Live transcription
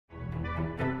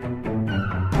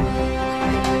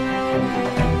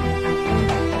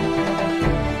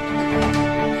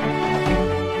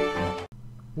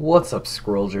What's up,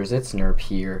 Scrollgers? It's Nerp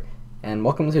here, and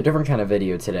welcome to a different kind of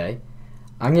video today.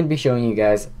 I'm going to be showing you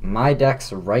guys my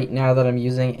decks right now that I'm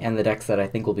using, and the decks that I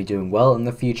think will be doing well in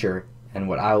the future, and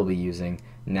what I will be using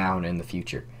now and in the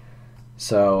future.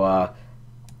 So,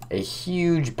 a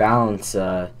huge balance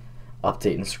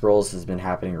update in Scrolls has been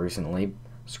happening recently.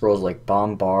 Scrolls like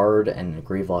Bombard and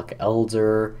Gravelock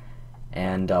Elder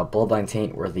and Bloodline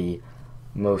Taint were the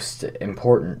most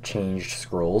important changed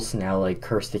scrolls. Now, like,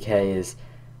 Curse Decay is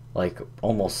like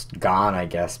almost gone, I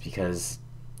guess, because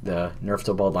the nerf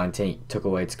to Bloodline Taint took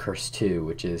away its Curse 2,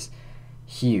 which is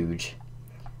huge.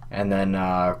 And then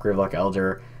Gravelock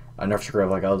Elder, a nerf to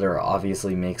Gravelock Elder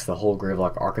obviously makes the whole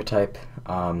Gravelock archetype,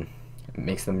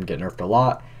 makes them get nerfed a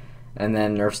lot. And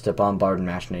then nerfs to Bombard and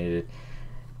Machinated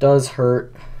does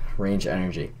hurt range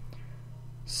energy.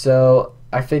 So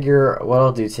I figure what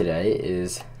I'll do today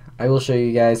is I will show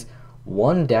you guys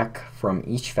one deck from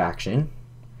each faction.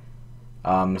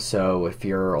 So if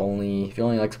you only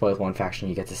like to play with one faction,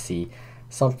 you get to see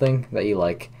something that you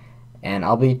like, and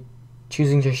I'll be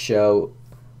choosing to show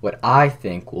what I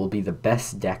think will be the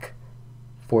best deck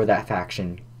for that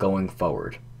faction going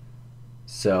forward.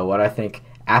 So what I think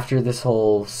after this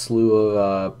whole slew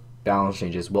of balance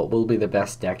changes, what will be the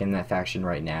best deck in that faction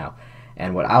right now,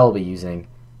 and what I will be using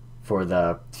for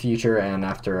the future. And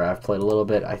after I've played a little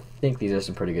bit, I think these are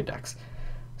some pretty good decks.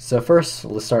 So first,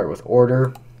 let's start with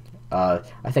Order. I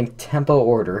think Tempo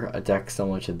Order, a deck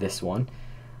similar to this one,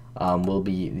 will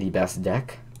be the best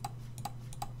deck.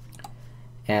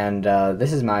 And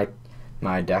this is my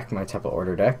deck, my Tempo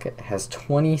Order deck. It has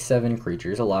 27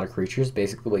 creatures, a lot of creatures.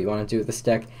 Basically what you want to do with this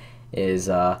deck is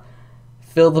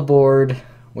fill the board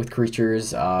with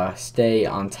creatures, stay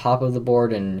on top of the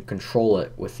board and control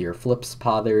it with your Flips,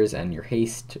 Pothers, and your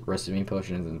Haste, Restoring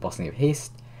Potions, and Blessing of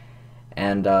Haste.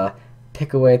 And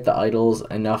pick away at the idols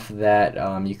enough that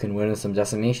you can win with some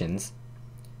decimations,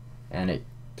 and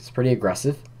it's pretty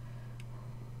aggressive.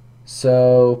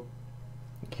 So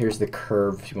here's the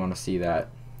curve if you want to see that.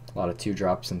 A lot of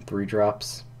 2-drops and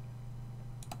 3-drops.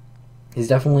 He's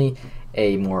definitely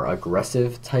a more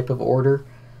aggressive type of order.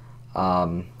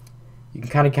 You can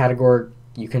kind of categorize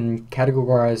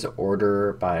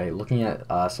Order by looking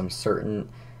at some certain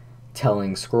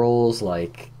telling scrolls,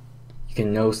 like you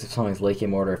can know if something's late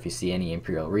game order if you see any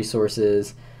Imperial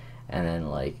resources. And then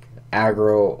like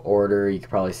Aggro Order, you can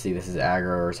probably see this is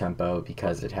Aggro or Tempo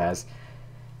because it has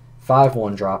 5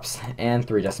 1-drops and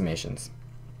 3 decimations.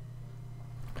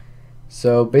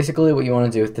 So basically what you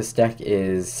want to do with this deck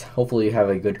is hopefully you have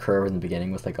a good curve in the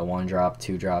beginning with like a 1-drop,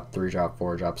 2-drop, 3-drop,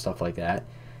 4-drop, stuff like that.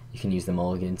 You can use the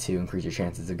mulligan to increase your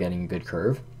chances of getting a good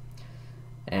curve.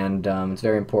 And it's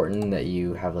very important that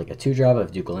you have like a 2-drop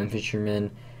of Ducal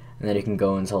Infantryman, and then you can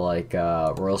go into like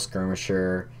Royal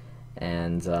Skirmisher,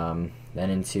 and then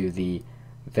into the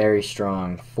very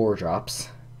strong 4-drops.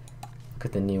 Look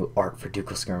at the new art for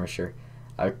Ducal Skirmisher.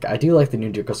 I do like the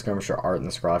new Ducal Skirmisher art in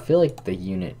the scroll. I feel like the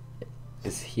unit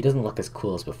he doesn't look as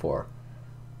cool as before,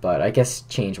 but I guess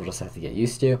change we'll just have to get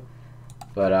used to.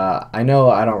 But I know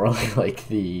I don't really like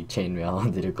the chainmail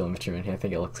on the Ducal Infantryman here. I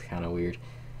think it looks kind of weird.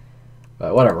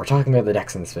 But whatever, we're talking about the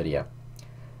decks in this video.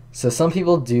 So some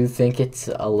people do think it's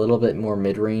a little bit more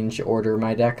mid-range Order,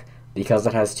 my deck, because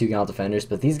it has 2 Gallant Defenders,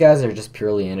 but these guys are just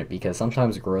purely in it because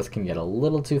sometimes growth can get a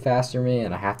little too fast for me,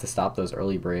 and I have to stop those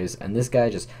early Braves, and this guy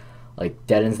just like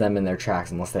deadens them in their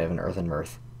tracks unless they have an Earthen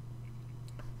Mirth.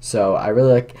 So I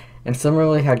really like, and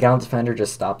similarly how Gallant Defender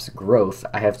just stops growth,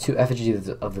 I have 2 Effigies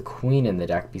of the Queen in the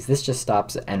deck because this just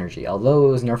stops energy. Although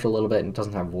it was nerfed a little bit and it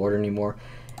doesn't have Ward anymore,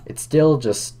 it still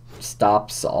just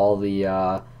stops all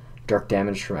the dark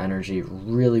damage from energy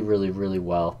really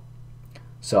well.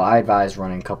 So I advise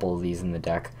running a couple of these in the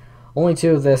deck. Only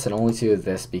 2 of this and only 2 of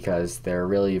this because they're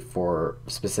really for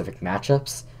specific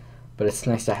matchups, but it's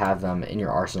nice to have them in your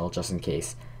arsenal just in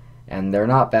case. And they're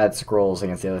not bad scrolls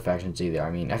against the other factions either. I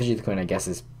mean, Effigy of the Queen, I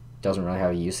guess, doesn't really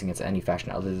have a use against any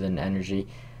faction other than energy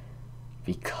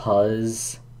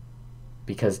because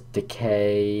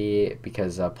Decay,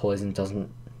 because poison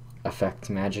doesn't affect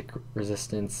magic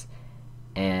resistance,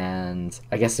 and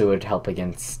I guess it would help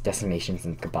against decimations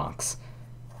and kabonks,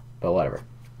 but whatever.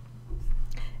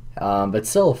 But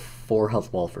still 4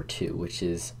 health wall for 2, which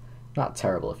is not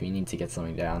terrible if you need to get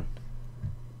something down.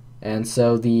 And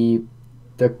so the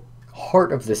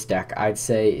heart of this deck, I'd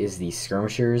say, is the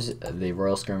Skirmishers, the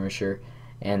Royal Skirmisher,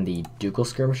 and the Ducal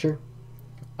Skirmisher.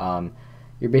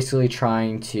 You're basically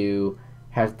trying to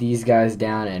have these guys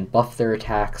down and buff their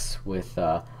attacks with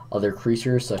other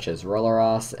creatures such as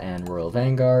Rolaros and Royal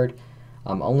Vanguard.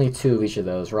 Only 2 of each of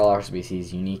those. Rolaros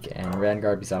species, Unique and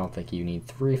Vanguard, because I don't think you need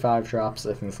 3 5-drops.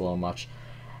 I think it's a little much.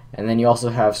 And then you also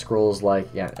have scrolls like,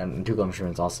 yeah, and Two Glowing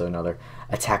Shrooms is also another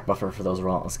attack buffer for those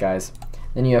relentless guys.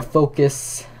 Then you have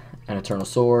Focus and Eternal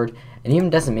Sword, and even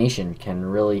Decimation can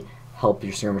really help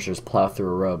your skirmishers plow through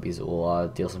a row because it will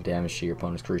deal some damage to your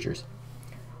opponent's creatures.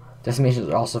 Decimations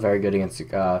are also very good against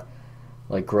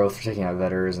like Growth for taking out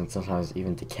Vetters, and sometimes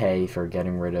even Decay for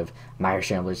getting rid of Mire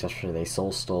Shamblers after they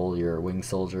Soul Stole your Winged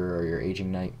Soldier or your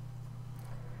Aging Knight.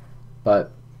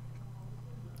 But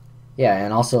yeah,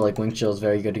 and also like Wing Chill is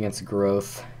very good against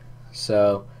Growth.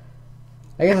 So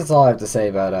I guess that's all I have to say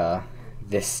about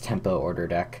this tempo order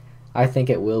deck. I think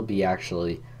it will be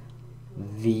actually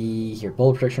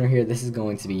bold prediction right here. This is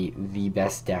going to be the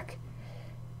best deck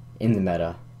in the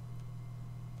meta.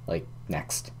 Like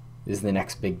next, this is the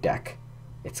next big deck.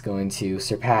 It's going to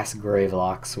surpass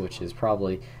Gravelocks, which is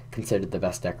probably considered the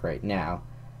best deck right now,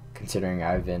 considering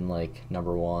I've been like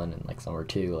 #1 and like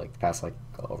 #2 like the past like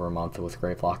over a month with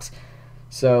Gravelocks.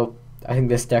 So I think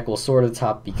this deck will soar to the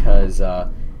top because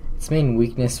its main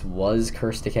weakness was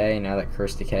Curse Decay. Now that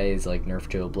Curse Decay is like nerfed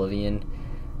to Oblivion,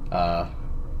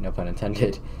 no pun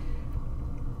intended,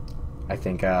 I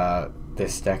think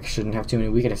this deck shouldn't have too many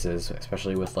weaknesses,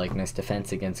 especially with like nice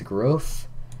defense against Growth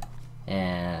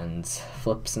and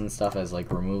flips and stuff as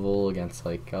like removal against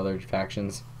like other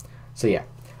factions. So yeah,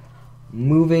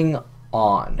 moving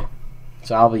on.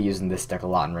 So I'll be using this deck a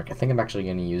lot in Rick. I think I'm actually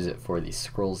going to use it for the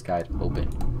Scrolls Guide Open.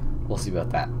 We'll see about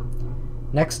that.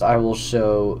 Next, I will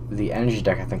show the energy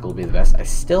deck I think will be the best. I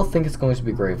still think it's going to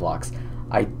be Gravelocks.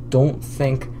 I don't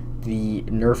think the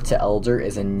nerf to Elder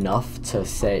is enough to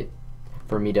say,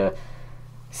 for me to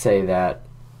say that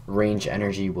range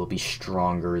energy will be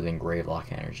stronger than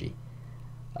Gravelock Energy.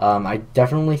 I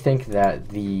definitely think that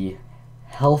the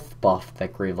health buff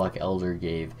that Gravelock Elder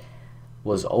gave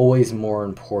was always more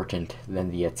important than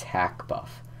the attack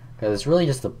buff, because it's really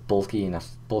just the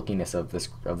bulkiness of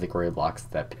the Gravelocks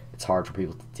that it's hard for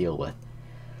people to deal with.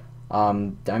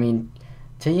 I mean,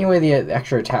 taking away the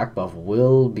extra attack buff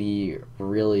will be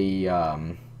really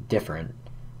different.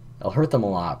 It'll hurt them a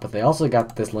lot, but they also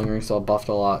got this Lingering Soul buffed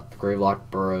a lot, the Gravelock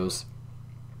Burrows,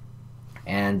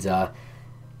 and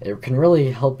it can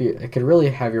really help you. It could really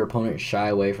have your opponent shy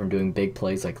away from doing big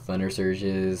plays like Thunder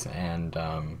Surges and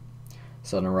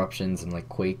Sudden Eruptions and like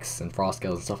Quakes and Frost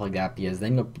Gales and stuff like that, because they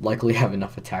likely have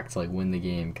enough attack to like win the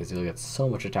game because you'll get so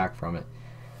much attack from it.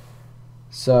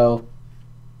 So,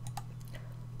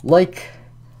 like,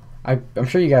 I'm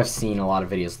sure you guys have seen a lot of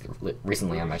videos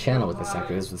recently on my channel with this deck,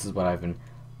 because this is what I've been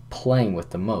playing with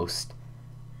the most.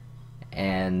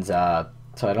 And so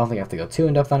I don't think I have to go too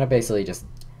in-depth on it. Basically, just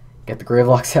get the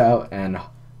Gravelocks out and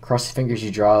cross your fingers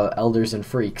you draw Elders and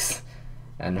Freaks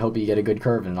and hope you get a good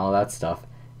curve and all that stuff.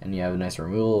 And you have a nice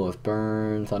removal with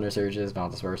Burn, Thunder Surges,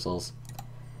 Boundless Dispersals.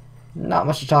 Not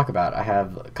much to talk about. I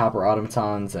have Copper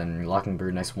Automatons and Locking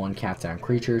Brood, nice one countdown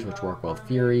creatures, which work well with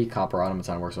Fury. Copper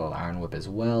Automaton works well with Iron Whip as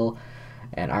well.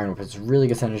 And Iron Whip is really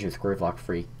good synergy with Gravelock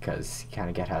Freak, because you kind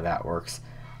of get how that works.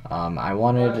 I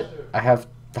have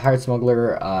the Hired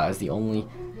Smuggler as the only,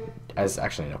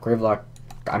 actually no, Gravelock,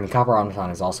 I mean Copper Automaton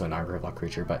is also a non-Gravelock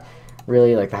creature, but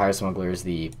really like the Hired Smuggler is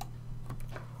the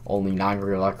only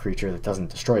non-Gravelock creature that doesn't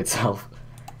destroy itself.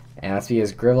 And that's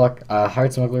because Gravelock,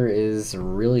 Hired Smuggler is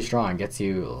really strong. It gets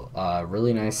you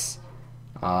really nice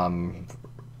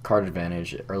card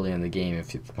advantage early in the game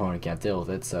if the opponent can't deal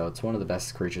with it. So it's one of the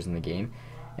best creatures in the game.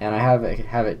 And I have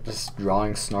it just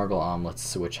drawing Snargle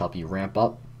Omelets, which help you ramp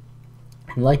up.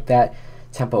 And like that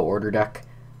tempo order deck,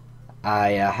 I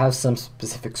have some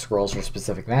specific scrolls for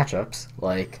specific matchups.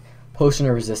 Like Potion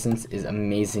of Resistance is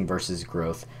amazing versus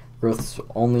Growth. Growth's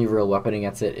only real weapon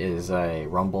against it is a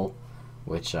Rumble,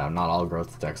 which not all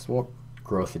Growth decks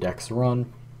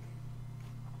run.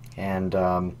 And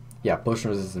yeah,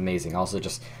 Potion Resistance is amazing. Also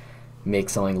just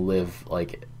makes something live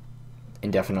like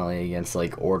indefinitely against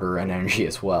like Order and Energy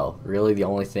as well. Really the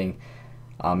only thing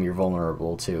you're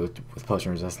vulnerable to with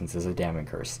Potion Resistance is a Damning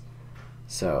Curse.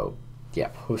 So yeah,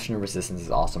 Potion of Resistance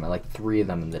is awesome. I like 3 of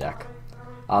them in the deck.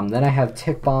 Then I have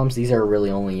Tick Bombs. These are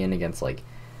really only in against like,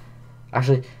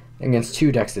 actually against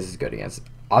 2 decks this is good against.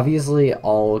 Obviously,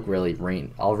 all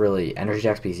really energy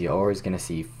decks, because you're always going to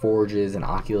see Forges and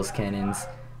Oculus Cannons,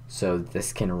 so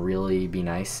this can really be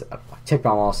nice. Tick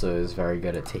Bomb also is very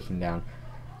good at taking down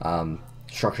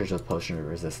structures with Potion of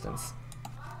Resistance,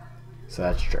 so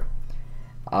that's true.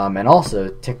 And also,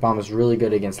 Tick Bomb is really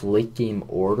good against late game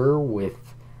Order with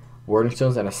Warding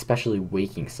Stones and especially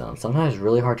Waking Stones. Sometimes it's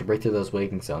really hard to break through those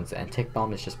Waking Stones, and Tick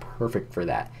Bomb is just perfect for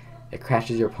that. It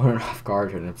catches your opponent off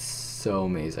guard, and it's so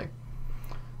amazing.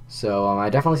 So I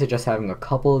definitely suggest having a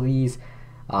couple of these,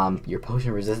 your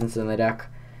Potion Resistance in the deck.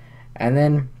 And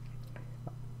then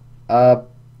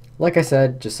like I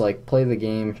said, just like play the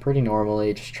game pretty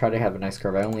normally. Just try to have a nice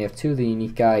curve. I only have 2 of the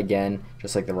unique guy again,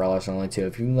 just like the relics are only 2.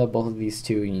 If you can let both of these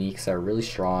 2 uniques are really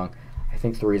strong, I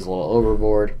think 3 is a little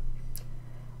overboard.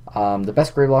 The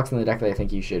best Gravelocks in the deck that I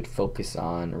think you should focus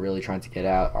on really trying to get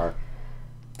out are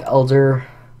the Elder,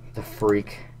 the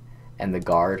Freak, and the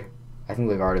Guard. I think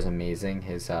the Guard is amazing.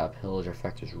 His pillage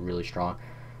effect is really strong.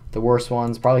 The worst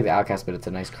one's probably the Outcast, but it's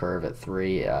a nice curve at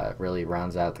 3. Really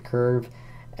rounds out the curve.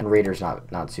 And Raider's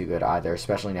not too good either,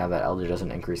 especially now that Elder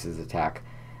doesn't increase his attack.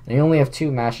 And you only have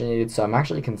 2 machinated, so I'm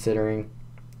actually considering...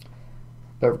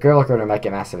 But Gravelock Raider might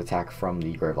get massive attack from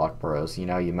the Gravelock Burrows. You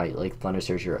know, you might like Thunder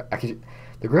Surge your... Actually,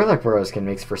 the Gravelock Burrows can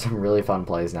make for some really fun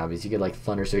plays now, because you could like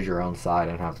Thunder Surge your own side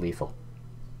and have lethal.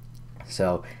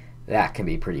 So that can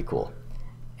be pretty cool.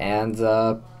 And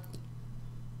the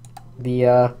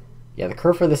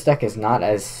curve for this deck is not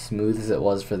as smooth as it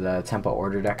was for the Tempo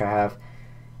Order deck I have.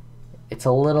 It's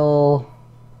a little,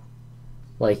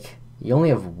 like, you only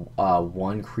have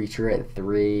 1 creature at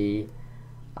 3.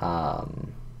 I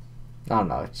don't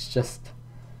know, it's just,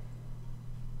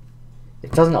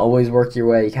 it doesn't always work your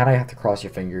way. You kind of have to cross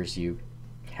your fingers. You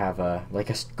have a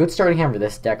good starting hand for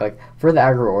this deck. Like, for the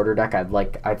Aggro Order deck,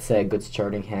 I'd say a good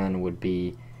starting hand would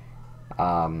be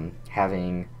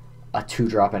having a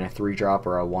 2-drop and a 3-drop,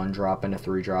 or a 1-drop and a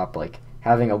 3-drop, like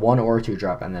having a 1 or a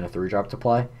 2-drop and then a 3-drop to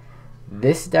play.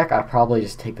 This deck, I'd probably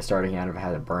just take the starting hand if it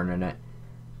had a burn in it,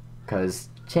 because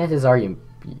chances are I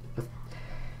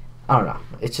don't know.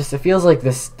 It feels like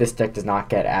this deck does not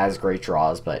get as great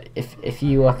draws, but if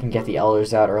you can get the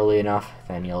Elders out early enough,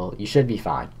 then you should be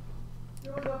fine.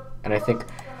 And I think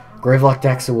Gravelock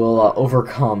decks will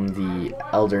overcome the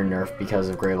Elder nerf because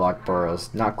of Gravelock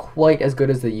Burrows. Not quite as good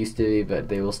as they used to be, but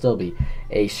they will still be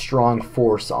a strong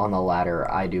force on the ladder,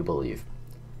 I do believe.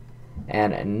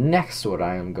 And next, what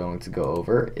I am going to go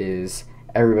over is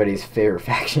everybody's favorite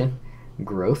faction,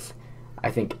 Growth.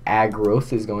 I think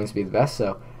Aggrowth is going to be the best,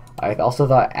 so I also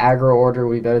thought Aggro Order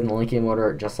would be better than Linking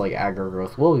Order, just like Aggro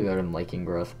Growth will be better than Linking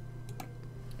Growth.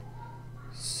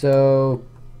 So,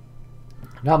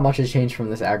 not much has changed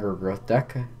from this Aggro Growth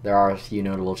deck. There are a few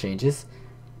notable changes.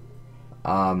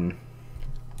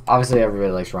 Obviously,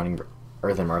 everybody likes running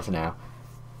Earth and Mirth now.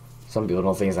 Some people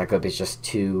don't think it's that good, but it's just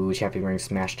 2 Champion Rings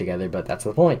smashed together, but that's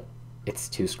the point. It's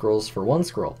 2 scrolls for 1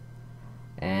 scroll.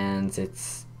 And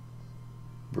it's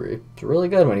really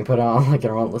good when you put it on like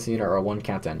a Relentless unit or a 1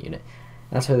 countdown unit.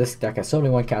 And that's why this deck has so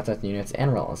many 1 countdown units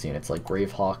and Relentless units, like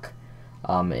Gravelock,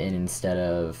 and instead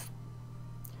of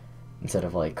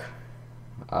like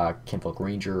Kinfolk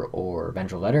Ranger or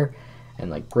Vengeful Vetter, and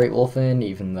like Great Wolfen,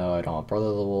 even though I don't want Brother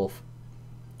of the Wolf.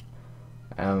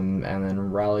 And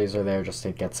then rallies are there just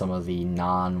to get some of the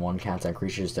non-1 countdown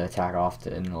creatures to attack off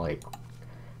in like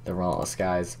the Relentless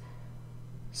guys.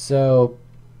 So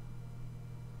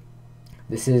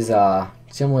this is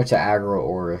similar to Aggro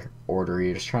Order.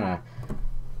 You're just trying to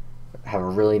have a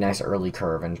really nice early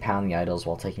curve and pound the idols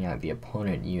while taking out the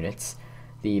opponent units.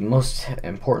 The most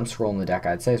important scroll in the deck,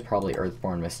 I'd say, is probably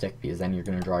Earthborn Mystic, because then you're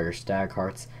going to draw your Stag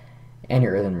Hearts and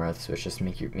your Earthen Mirths, which just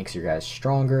makes your guys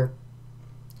stronger.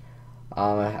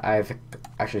 I have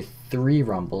actually 3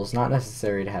 Rumbles. Not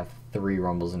necessary to have 3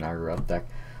 Rumbles in Aggro Growth deck,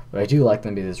 but I do like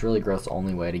them because it's really Growth's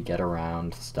only way to get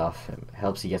around stuff. It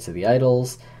helps you get to the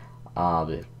idols.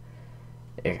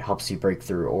 It helps you break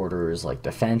through orders like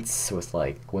defense with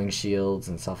like wing shields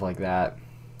and stuff like that.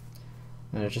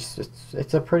 And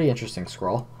it's a pretty interesting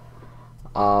scroll.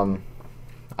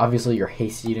 Obviously your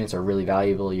haste units are really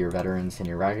valuable, your veterans and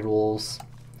your ragged wolves.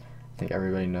 I think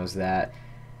everybody knows that.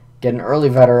 Get an early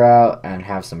vetter out and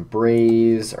have some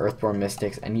Braves, Earthborn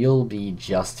Mystics, and you'll be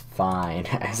just fine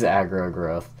as Aggro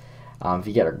Growth. If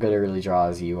you get good early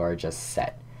draws, you are just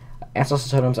set.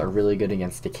 Ancestral Totems are really good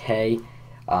against Decay.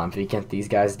 If you get these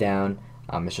guys down,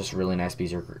 it's just really nice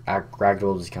because your ragged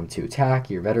wolves become 2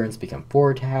 attack, your veterans become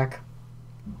 4 attack.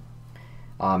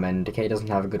 And Decay doesn't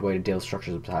have a good way to deal with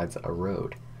structures besides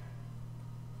Erode.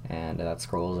 And that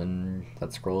scrolls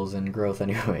in Growth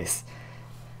anyways.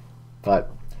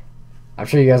 But I'm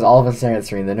sure you guys all have been staring at the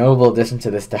screen. The notable addition to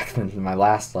this deck than my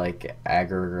last like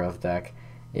Aggro Growth deck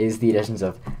is the additions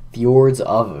of Fjords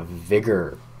of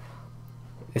Vigor.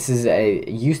 This is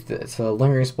it's a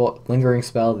lingering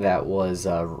spell that was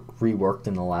reworked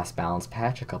in the last balance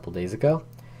patch a couple days ago.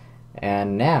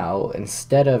 And now,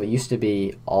 instead of, it used to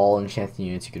be all enchanted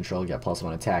units you control get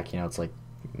 +1 attack. You know, it's like,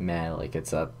 man, like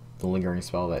it's a lingering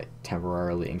spell that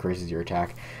temporarily increases your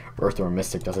attack. Earthworm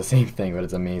Mystic does the same thing, but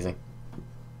it's amazing.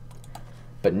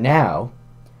 But now,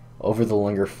 over the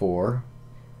Linger 4,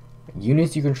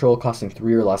 units you control costing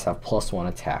 3 or less have +1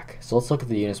 attack. So let's look at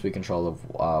the units we control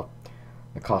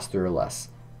that cost 3 or less.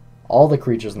 all the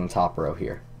creatures in the top row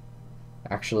here.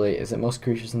 Actually, is it most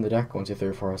creatures in the deck? 1, 2,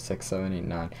 3, 4, 5, 6, 7, 8,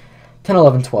 9, 10,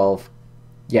 11, 12.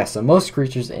 Yeah, so most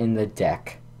creatures in the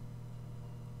deck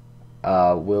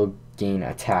will gain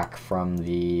attack from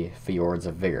the Fjords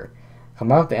of Vigor.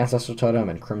 Combined with the Ancestral Totem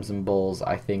and Crimson Bulls,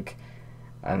 I think,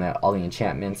 and all the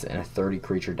enchantments in a 30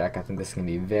 creature deck, I think this is going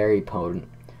to be very potent.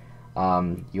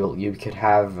 You could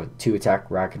have 2 attack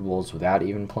Ragged Wolves without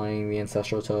even playing the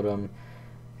Ancestral Totem.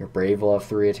 Your Brave will have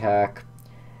 3 attack,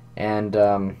 and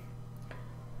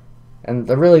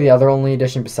really the other only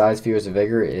addition besides Fjords of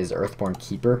Vigor is Earthborn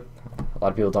Keeper. A lot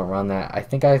of people don't run that. I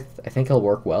think he'll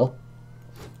work well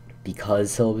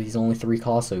because he's only 3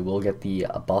 costs, so he will get the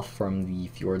buff from the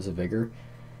Fjords of Vigor,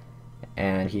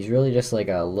 and he's really just like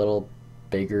a little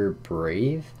bigger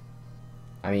Brave.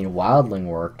 I mean, Wildling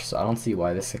worked, so I don't see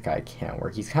why this guy can't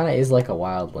work. He's kind of is like a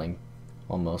Wildling,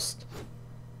 almost.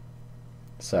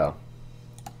 So,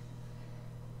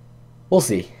 we'll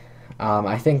see.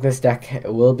 I think this deck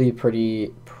will be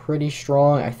pretty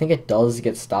strong. I think it does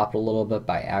get stopped a little bit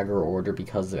by Aggro Order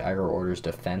because of Aggro Order's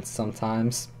defense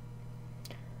sometimes.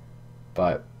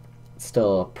 But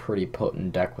still a pretty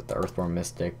potent deck with the Earthborn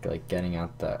Mystic, like getting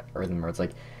out the Earthen Words.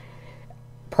 Like,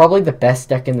 probably the best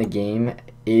deck in the game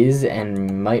is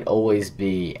and might always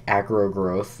be Aggro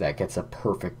Growth that gets a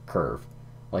perfect curve.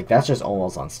 Like, that's just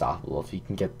almost unstoppable if you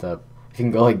can get if you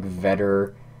can go like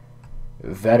Vetter,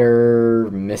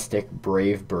 Mystic,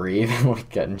 Brave, and like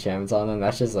get enchantments on them.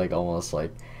 That's just like almost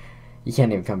like you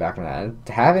can't even come back from that.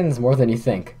 It happens more than you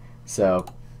think. So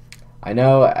I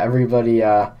know everybody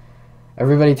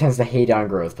tends to hate on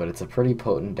Growth, but it's a pretty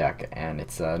potent deck, and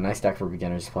it's a nice deck for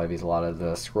beginners to play because a lot of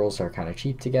the scrolls are kind of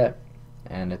cheap to get,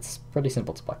 and it's pretty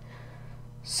simple to play.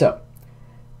 So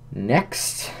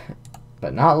next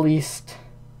but not least,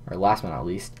 or last but not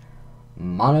least,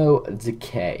 Mono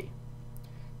Decay.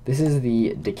 This is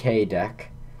the Decay deck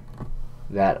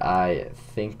that I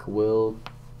think will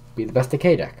be the best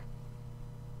Decay deck.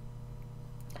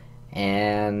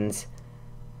 And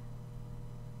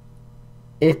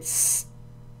it's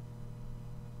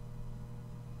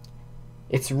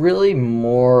really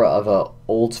more of a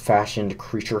old-fashioned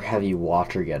creature-heavy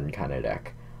Watergen kind of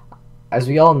deck. As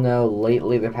we all know,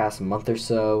 lately, the past month or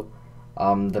so,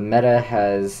 the meta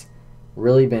has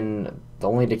really been, the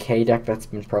only Decay deck that's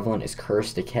been prevalent is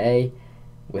Cursed Decay,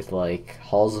 with like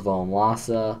Halls of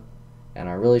Olamasa, and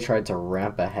I really tried to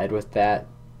ramp ahead with that.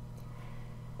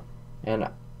 And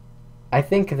I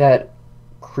think that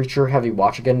creature-heavy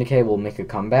Watergen Decay will make a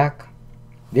comeback.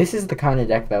 This is the kind of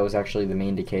deck that was actually the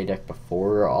main Decay deck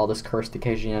before all this Cursed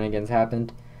Decay shenanigans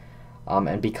happened.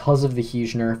 And because of the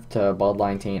huge nerf to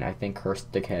Bloodline Taint, I think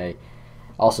Cursed Decay,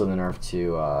 also the nerf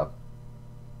to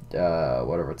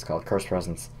whatever it's called, Cursed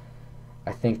Presence,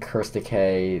 I think Cursed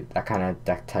Decay, that kind of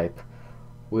deck type,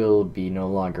 will be no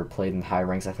longer played in high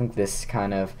ranks. I think this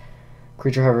kind of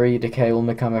creature-heavy Decay will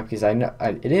make a comeback because I know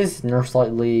it is nerfed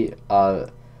slightly.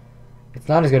 It's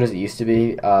not as good as it used to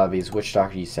be, because Witch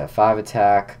Doctor used to have 5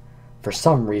 attack. For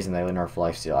some reason, they nerfed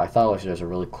Lifesteal. I thought Lifesteal was a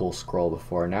really cool scroll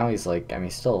before. Now he's like, I mean,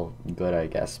 still good, I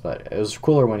guess, but it was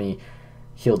cooler when he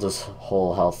healed his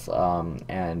whole health,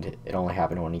 and it only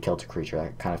happened when he killed a creature.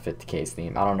 That kind of fit Decay's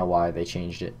theme. I don't know why they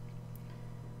changed it,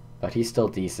 but he's still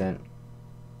decent.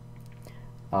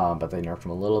 But they nerfed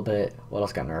him a little bit. What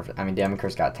else got nerfed? I mean, Damn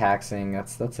Curse got taxing.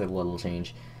 That's a little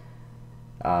change.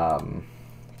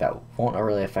 That won't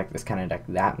really affect this kind of deck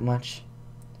that much.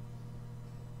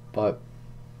 But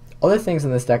other things in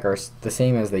this deck are the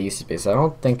same as they used to be, so I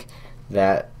don't think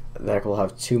that deck will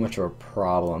have too much of a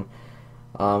problem.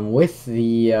 With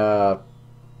the and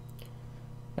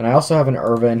I also have an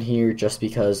Urva in here just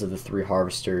because of the 3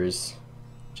 Harvesters.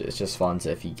 It's just fun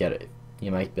to, if you get it,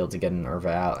 you might be able to get an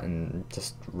Urva out and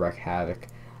just wreak havoc.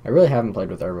 I really haven't played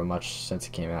with Urva much since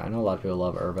it came out. I know a lot of people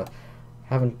love Urva.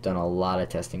 Haven't done a lot of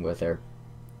testing with her,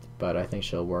 but I think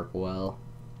she'll work well.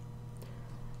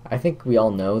 I think we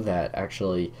all know that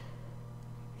actually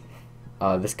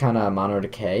this kind of Mono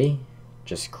Decay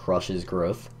just crushes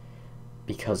Growth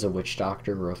because of Witch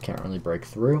Doctor. Growth can't really break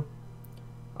through.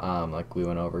 Like we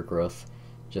went over, Growth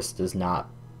just does not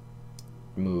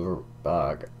move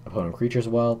opponent creatures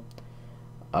well.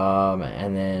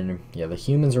 And then, yeah, the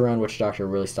humans around Witch Doctor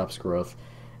really stops Growth,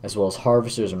 as well as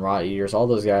Harvesters and Rot Eaters. All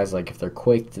those guys, like, if they're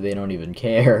quaked, they don't even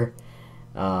care.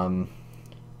 And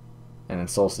then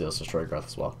Soul Steals destroy Growth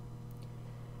as well.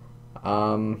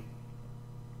 And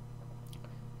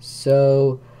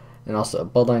also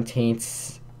Bloodline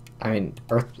Taints. I mean,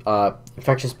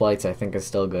 Infectious Blights I think is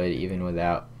still good even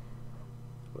without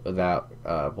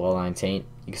Bloodline Taint.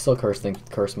 You can still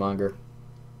Cursemonger.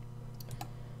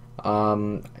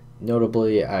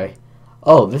 Notably, I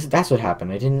Oh, that's what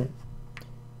happened. I didn't...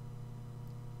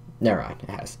 Never mind, it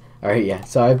has. Alright, yeah.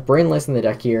 So I have Brainless in the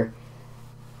deck here.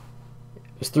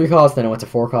 It was 3 costs, then I went to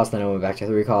 4 costs, then I went back to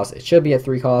 3 costs. It should be at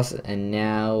 3 costs, and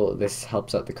now this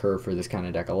helps out the curve for this kind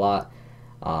of deck a lot.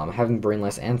 Having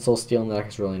Brainless and Soul Steal in the deck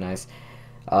is really nice.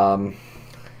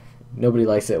 Nobody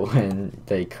likes it when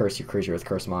they curse your creature with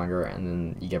Cursemonger and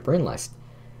then you get Brainless.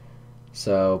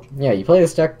 So, yeah, you play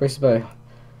this deck basically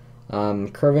by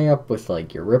curving up with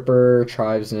like your Ripper,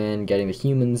 Tribesman, getting the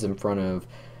humans in front of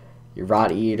your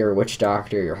Rot Eater, Witch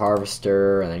Doctor, your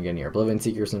Harvester, and then getting your Oblivion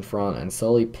Seekers in front, and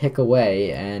slowly pick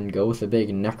away and go with a big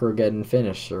Necrogeddon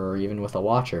finish, or even with a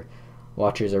Watcher.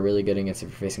 Watchers are really good against if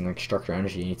you're facing like Structure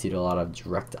Energy, you need to do a lot of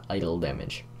direct idle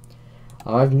damage.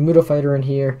 I have Muto Fighter in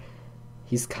here.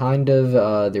 He's kind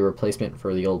of the replacement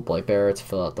for the old Blightbearer to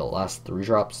fill out the last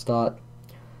 3-drop slot.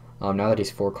 Now that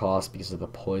he's 4 costs because of the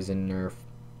poison nerf,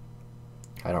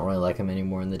 I don't really like him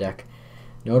anymore in the deck.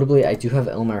 Notably, I do have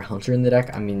Elmire Hunter in the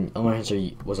deck. I mean, Elmire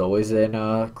Hunter was always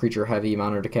in creature-heavy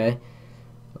Mono Decay,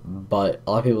 but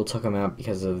a lot of people took him out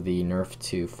because of the nerf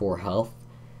to 4 health.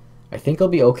 I think he'll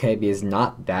be okay because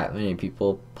not that many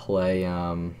people play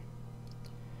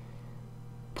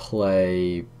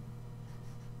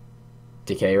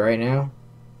Decay right now,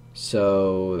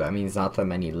 so that means not that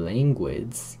many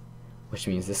languids, which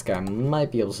means this guy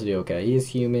might be able to do okay. He is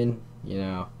human, you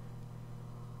know.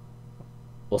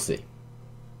 We'll see.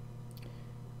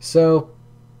 So,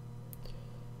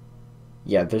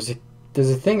 yeah, there's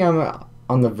a thing I'm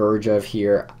on the verge of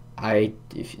here. I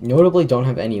notably don't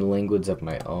have any languids of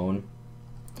my own.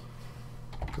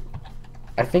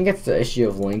 I think it's the issue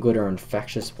of languid or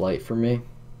infectious blight for me.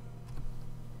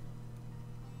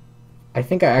 I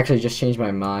think I actually just changed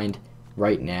my mind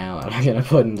right now, and I'm gonna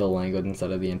put in the languid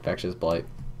instead of the infectious blight.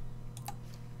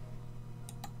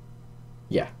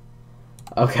 Yeah.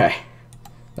 Okay.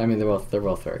 I mean, they're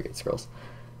both very good scrolls.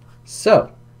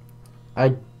 So,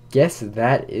 I guess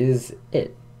that is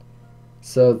it.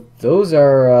 So those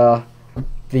are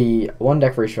the 1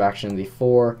 deck for each faction, the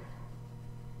 4,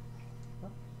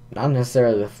 not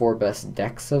necessarily the 4 best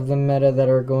decks of the meta that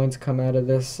are going to come out of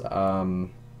this,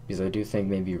 because I do think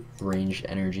maybe Ranged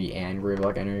Energy and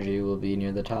Gravelock Energy will be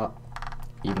near the top,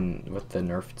 even with the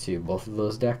nerf to both of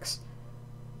those decks.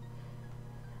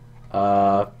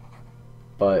 But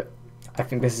I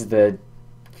think this is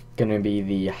gonna be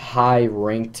the high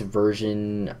ranked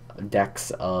version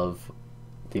decks of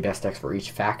the best decks for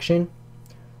each faction.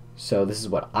 So this is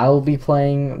what I will be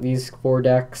playing, these 4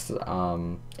 decks.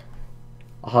 I'll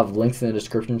have links in the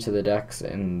description to the decks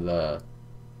in the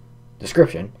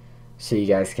description, so you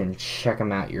guys can check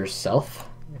them out yourself,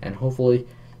 and hopefully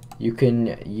you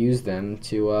can use them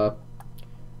to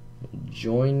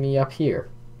join me up here.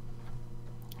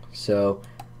 So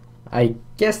I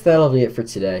guess that'll be it for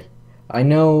today. I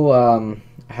know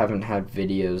I haven't had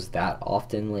videos that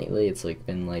often lately. It's like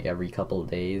been like every couple of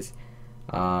days,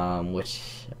 which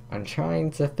I'm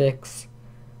trying to fix,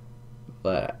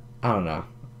 but I don't know.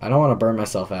 I don't want to burn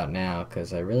myself out now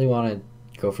because I really want to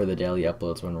go for the daily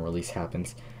uploads when release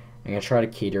happens. I'm going to try to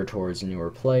cater towards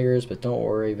newer players, but don't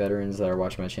worry, veterans that are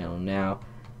watching my channel now,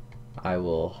 I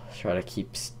will try to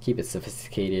keep it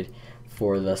sophisticated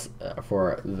for those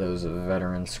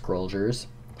veteran scrollers.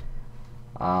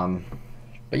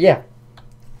 But yeah,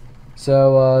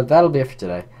 so that'll be it for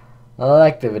today.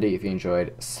 Like the video if you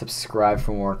enjoyed, subscribe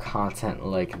for more content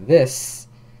like this,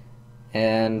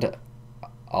 and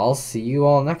I'll see you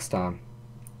all next time.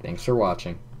 Thanks for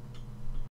watching.